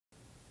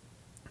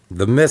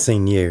The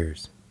Missing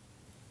Years.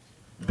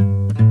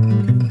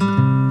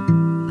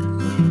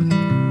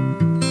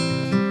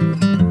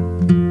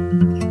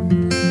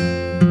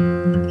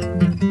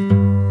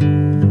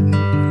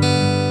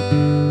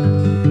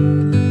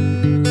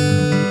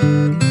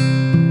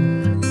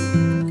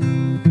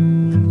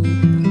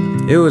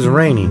 It was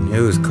raining,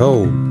 it was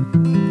cold.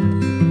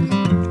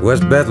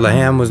 West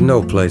Bethlehem was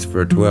no place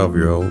for a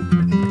 12-year-old.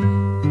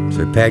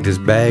 So he packed his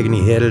bag and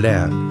he headed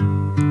out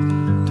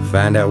to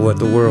find out what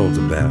the world's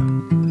about.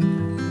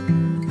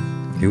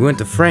 He went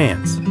to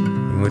France,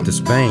 he went to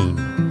Spain.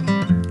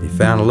 He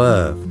found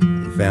love,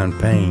 he found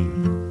pain.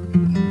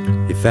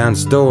 He found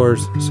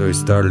stores, so he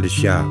started to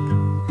shop.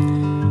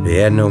 He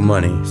had no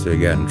money, so he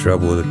got in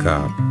trouble with a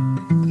cop.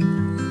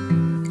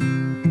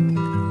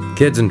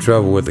 Kids in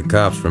trouble with the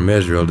cops from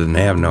Israel didn't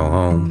have no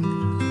home,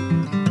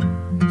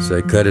 so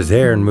he cut his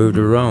hair and moved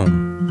to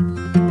Rome.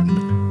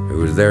 It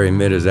was there he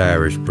met his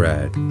Irish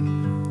bride.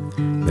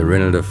 They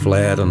rented a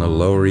flat on the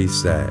Lower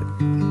East Side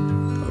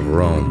of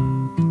Rome.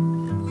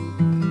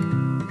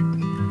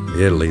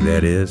 Italy,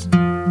 that is.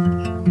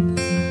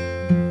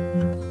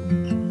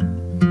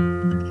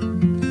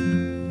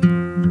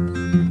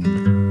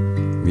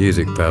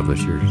 Music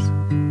publishers,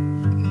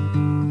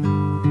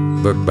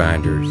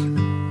 bookbinders,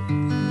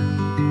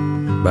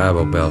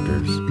 Bible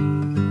belters,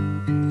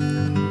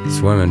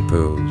 swimming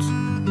pools,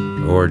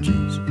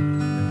 orgies,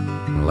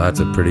 and lots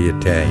of pretty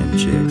Italian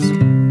chicks.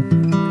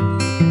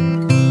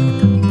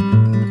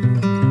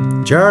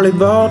 Charlie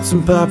bought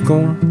some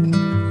popcorn,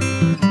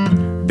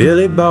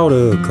 Billy bought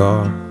a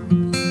car.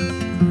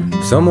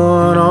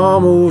 Someone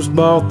almost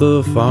bought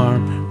the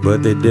farm,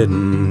 but they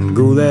didn't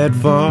go that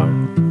far.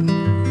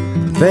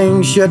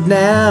 Things shut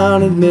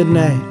down at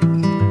midnight,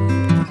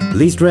 at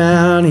least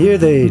round here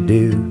they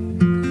do,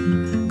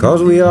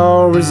 'cause we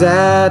all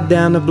reside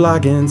down the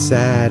block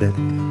inside at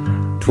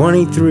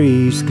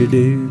 23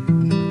 Skidoo.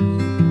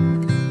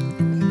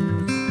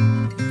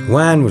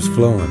 Wine was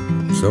flowing,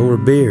 so were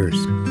beers,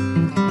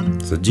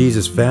 so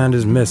Jesus found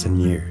his missing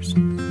years.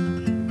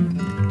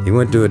 He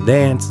went to a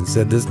dance and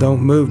said, "This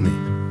don't move me."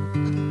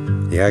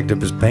 He hiked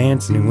up his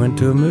pants and he went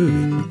to a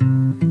movie.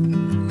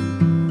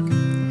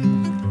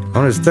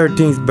 On his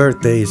 13th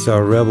birthday, he saw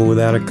a rebel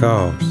without a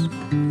cause.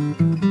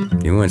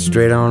 He went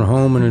straight on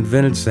home and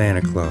invented Santa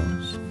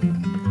Claus,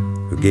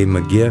 who gave him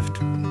a gift.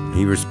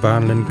 He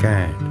responded in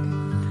kind.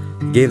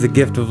 He gave the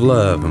gift of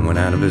love and went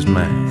out of his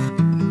mind.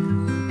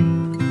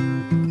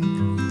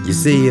 You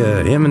see,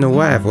 him and the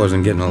wife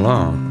wasn't getting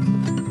along,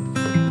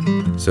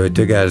 so he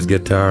took out his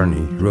guitar and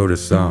he wrote a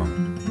song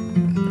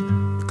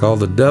called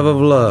 "The Dove of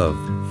Love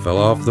Fell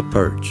Off the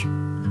Perch."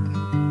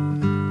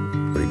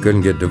 But he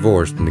couldn't get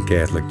divorced in the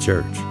Catholic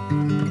Church,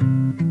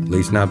 at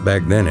least not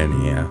back then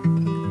anyhow.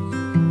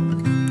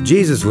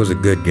 Jesus was a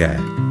good guy.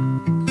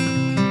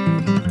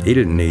 He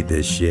didn't need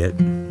this shit.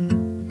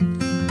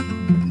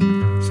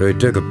 So he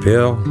took a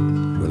pill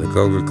with a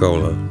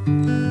Coca-Cola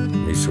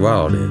and he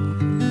swallowed it.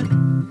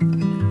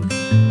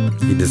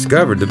 He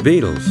discovered the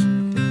Beatles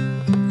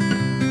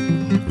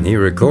and he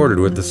recorded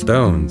with the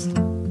Stones.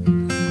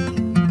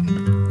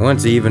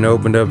 Once he even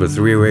opened up a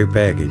 3-way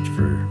package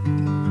for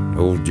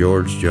old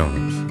George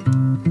Jones.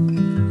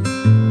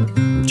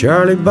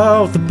 Charlie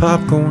bought the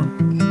popcorn,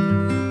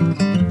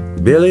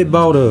 Billy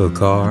bought a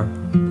car.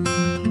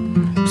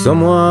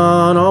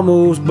 Someone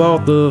almost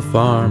bought the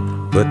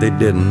farm, but they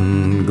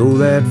didn't go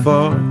that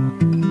far.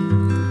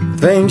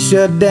 Things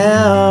shut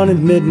down at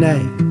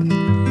midnight,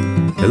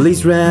 at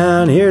least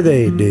round here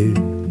they do,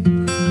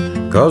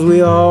 'cause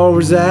we all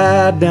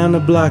reside down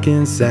the block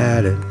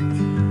inside at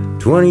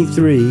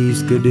 23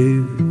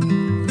 Skidoo.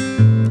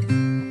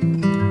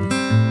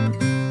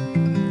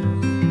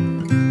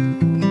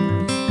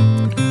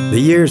 The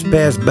years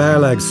passed by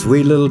like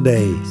sweet little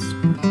days,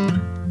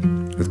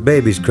 with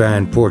babies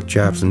crying pork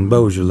chops and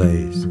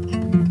Beaujolais.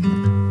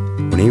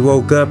 When he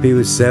woke up, he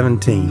was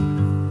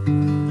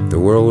 17. The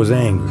world was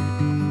angry,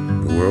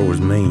 the world was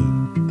mean.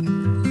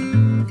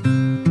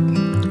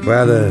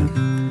 While the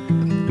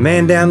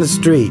man down the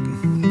street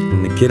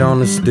and the kid on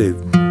the stoop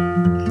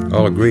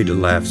all agreed that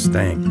life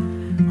stank,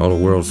 all the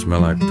world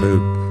smelled like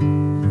poop.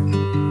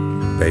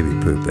 Baby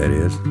poop, that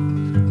is.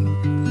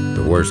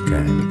 The worst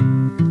kind.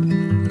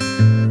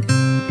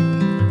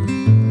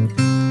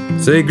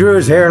 So he grew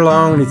his hair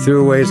long and he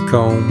threw away his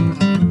comb,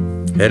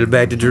 headed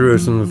back to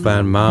Jerusalem to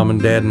find Mom and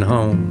Dad and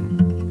home.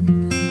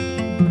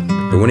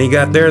 But when he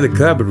got there, the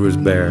cupboard was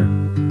bare,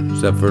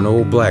 except for an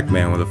old black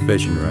man with a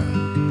fishing rod.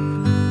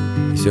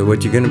 He said,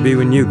 "What you gonna be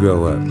when you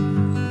grow up?"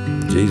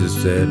 Jesus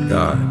said,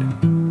 "God."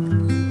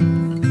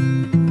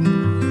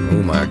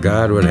 Oh my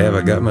God, what have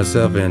I got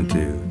myself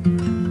into?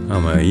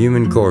 I'm a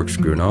human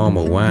corkscrew and all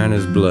my wine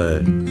is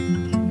blood.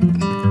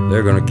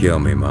 They're gonna kill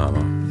me,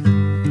 Mama.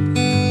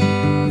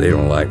 They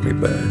don't like me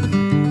bad.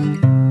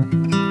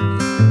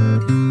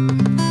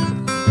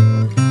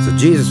 So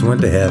Jesus went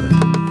to heaven.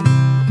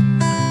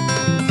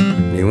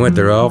 And he went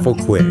there awful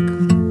quick.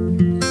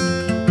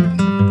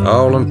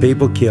 All them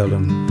people killed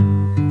him.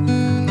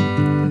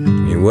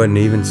 He wasn't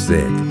even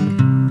sick.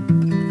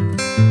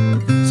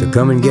 So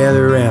come and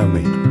gather around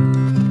me,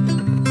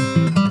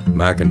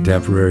 my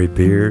contemporary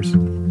peers,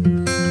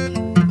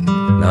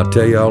 and I'll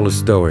tell you all the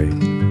story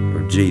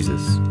of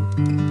Jesus,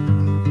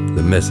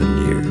 the missing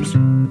years.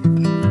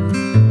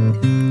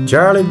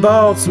 Charlie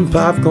bought some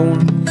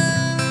popcorn,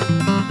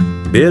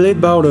 Billy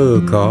bought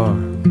a car,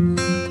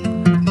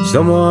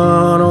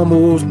 someone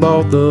almost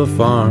bought the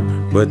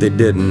farm, but they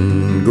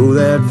didn't go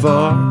that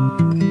far.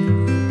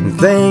 And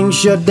things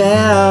shut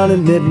down at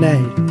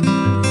midnight,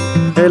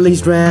 at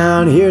least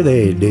round here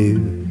they do,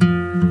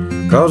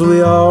 'cause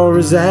we all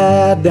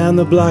reside down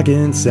the block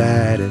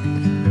inside at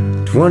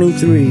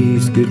 23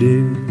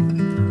 Skidoo.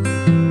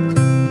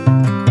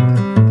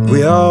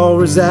 We all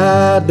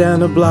reside down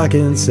the block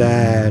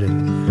inside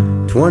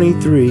at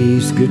 23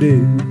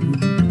 Skidoo.